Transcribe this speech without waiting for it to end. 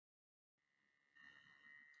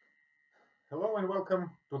Hello and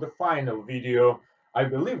welcome to the final video. I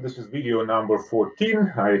believe this is video number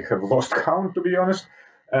 14. I have lost count, to be honest,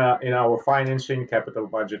 in our financing, capital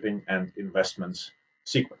budgeting, and investments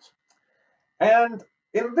sequence. And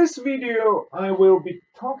in this video, I will be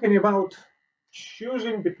talking about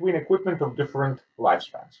choosing between equipment of different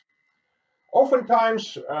lifespans.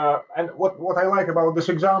 Oftentimes, and what I like about this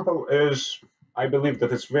example is I believe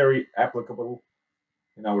that it's very applicable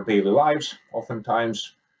in our daily lives.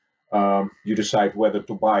 Oftentimes, you decide whether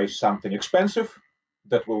to buy something expensive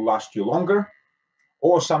that will last you longer,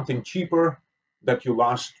 or something cheaper that will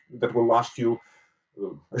last you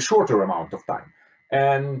a shorter amount of time.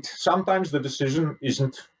 And sometimes the decision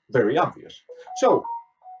isn't very obvious. So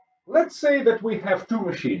let's say that we have two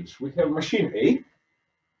machines. We have machine A,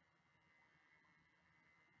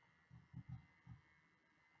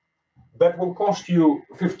 that will cost you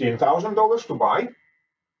 $15,000 to buy,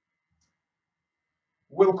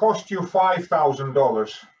 will cost you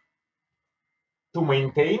 $5,000 to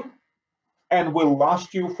maintain, and will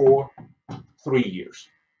last you for 3 years.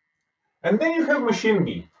 And then you have machine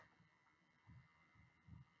B.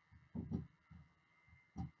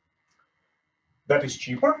 That is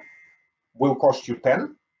cheaper, will cost you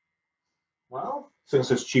 10. Well,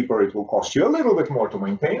 since it's cheaper, it will cost you a little bit more to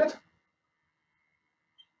maintain it.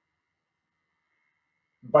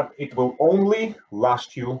 But it will only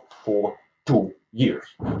last you for 2 years.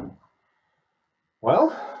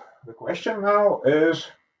 Well, the question now is,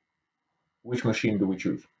 which machine do we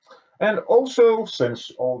choose? And also,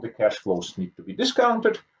 since all the cash flows need to be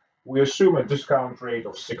discounted, we assume a discount rate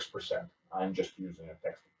of 6%. I'm just using a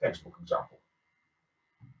textbook example.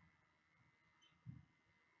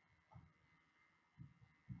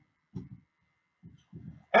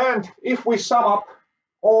 And if we sum up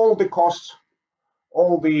all the costs,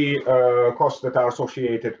 costs that are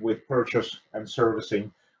associated with purchase and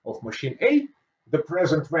servicing of machine A, the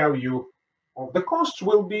present value of the costs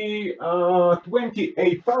will be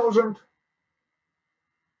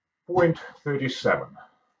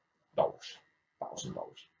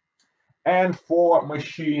 $28,037,000. And for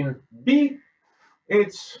machine B,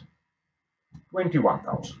 it's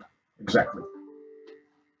 21,000 exactly.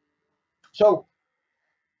 So,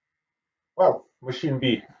 well, machine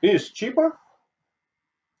B is cheaper,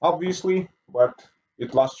 obviously, but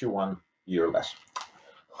it lasts you 1 year less.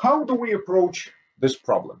 How do we approach this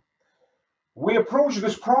problem? We approach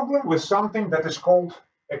this problem with something that is called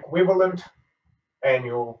equivalent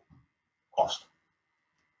annual cost.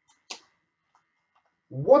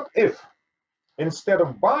 What if, instead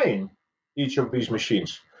of buying each of these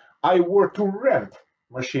machines, I were to rent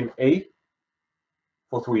machine A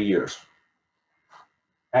for 3 years?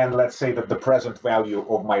 And let's say that the present value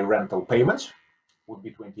of my rental payments would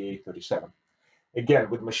be $28,37. Again,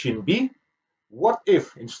 with machine B, what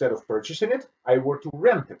if, instead of purchasing it, I were to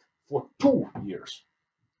rent it for 2 years?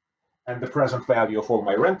 And the present value of all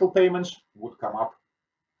my rental payments would come up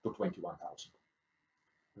to $21,000.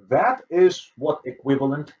 That is what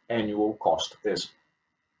equivalent annual cost is.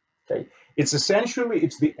 Okay, it's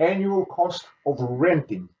the annual cost of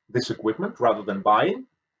renting this equipment rather than buying.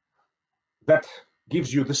 That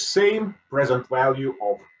gives you the same present value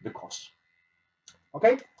of the costs.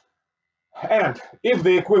 Okay, and if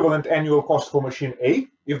the equivalent annual cost for machine A,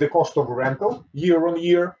 if the cost of rental year on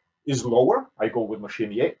year is lower, I go with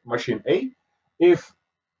machine A. If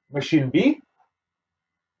machine B,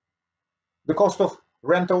 the cost of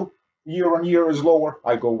rental year on year is lower,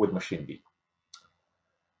 I go with machine B.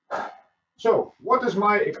 So what is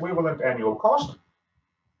my equivalent annual cost?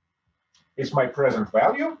 It's my present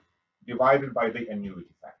value divided by the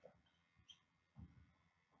annuity factor.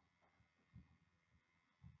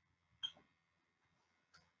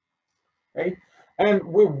 Okay, and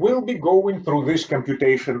we will be going through this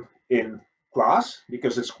computation in class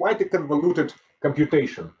because it's quite a convoluted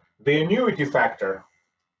computation. The annuity factor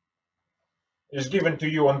is given to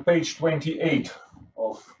you on page 28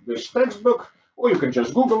 of this textbook, or you can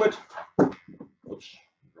just Google it. Oops,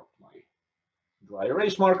 dropped my dry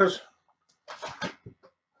erase markers.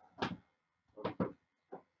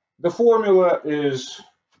 The formula is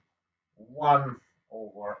 1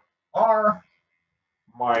 over R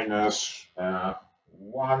minus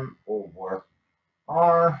 1 over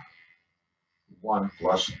R, 1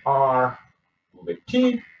 plus R to the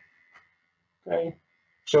T. Okay,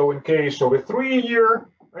 so in case of a 3-year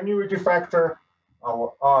annuity factor,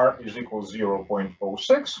 our R is equal to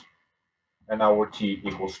 0.06 and our T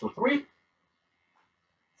equals to 3.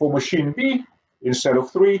 For machine B, instead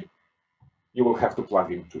of 3, you will have to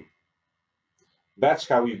plug in 2. That's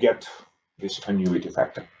how you get this annuity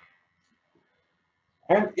factor.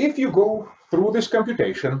 And if you go through this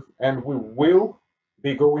computation, and we will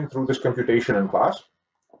be going through this computation in class,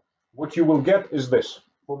 what you will get is this.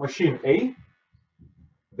 For machine A,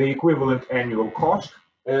 the equivalent annual cost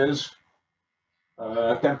is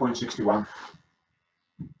 10.61.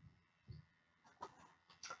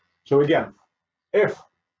 So again, if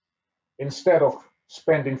instead of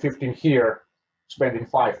spending 15 here, spending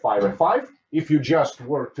 5, 5, and 5, if you just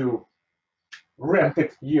were to rent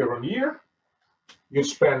it year on year, you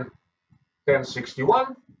spend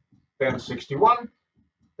 1061, 1061,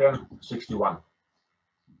 1061,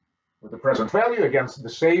 with the present value against the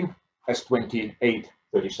same as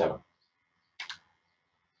 2837.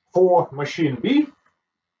 For machine B,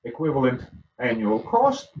 equivalent annual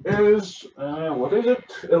cost is, what is it?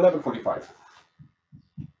 1145.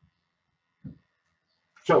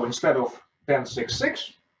 So instead of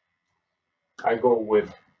 1066, I go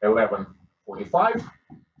with 1145,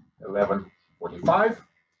 1145,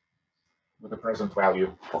 with a present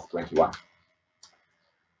value of 21.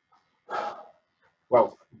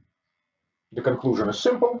 Well, the conclusion is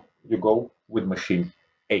simple. You go with machine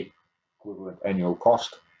A. Equivalent annual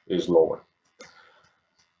cost is lower.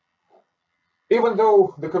 Even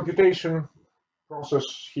though the computation process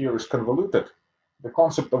here is convoluted, the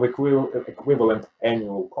concept of equivalent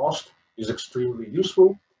annual cost is extremely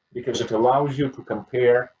useful because it allows you to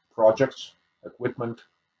compare projects, equipment,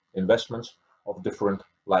 investments of different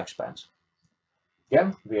lifespans.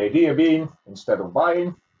 Again, the idea being, instead of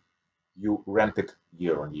buying, you rent it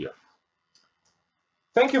year on year.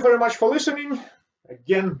 Thank you very much for listening.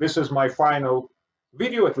 Again, this is my final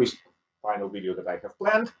video, at least final video that I have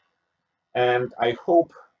planned. And I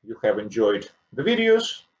hope you have enjoyed the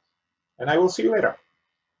videos, and I will see you later.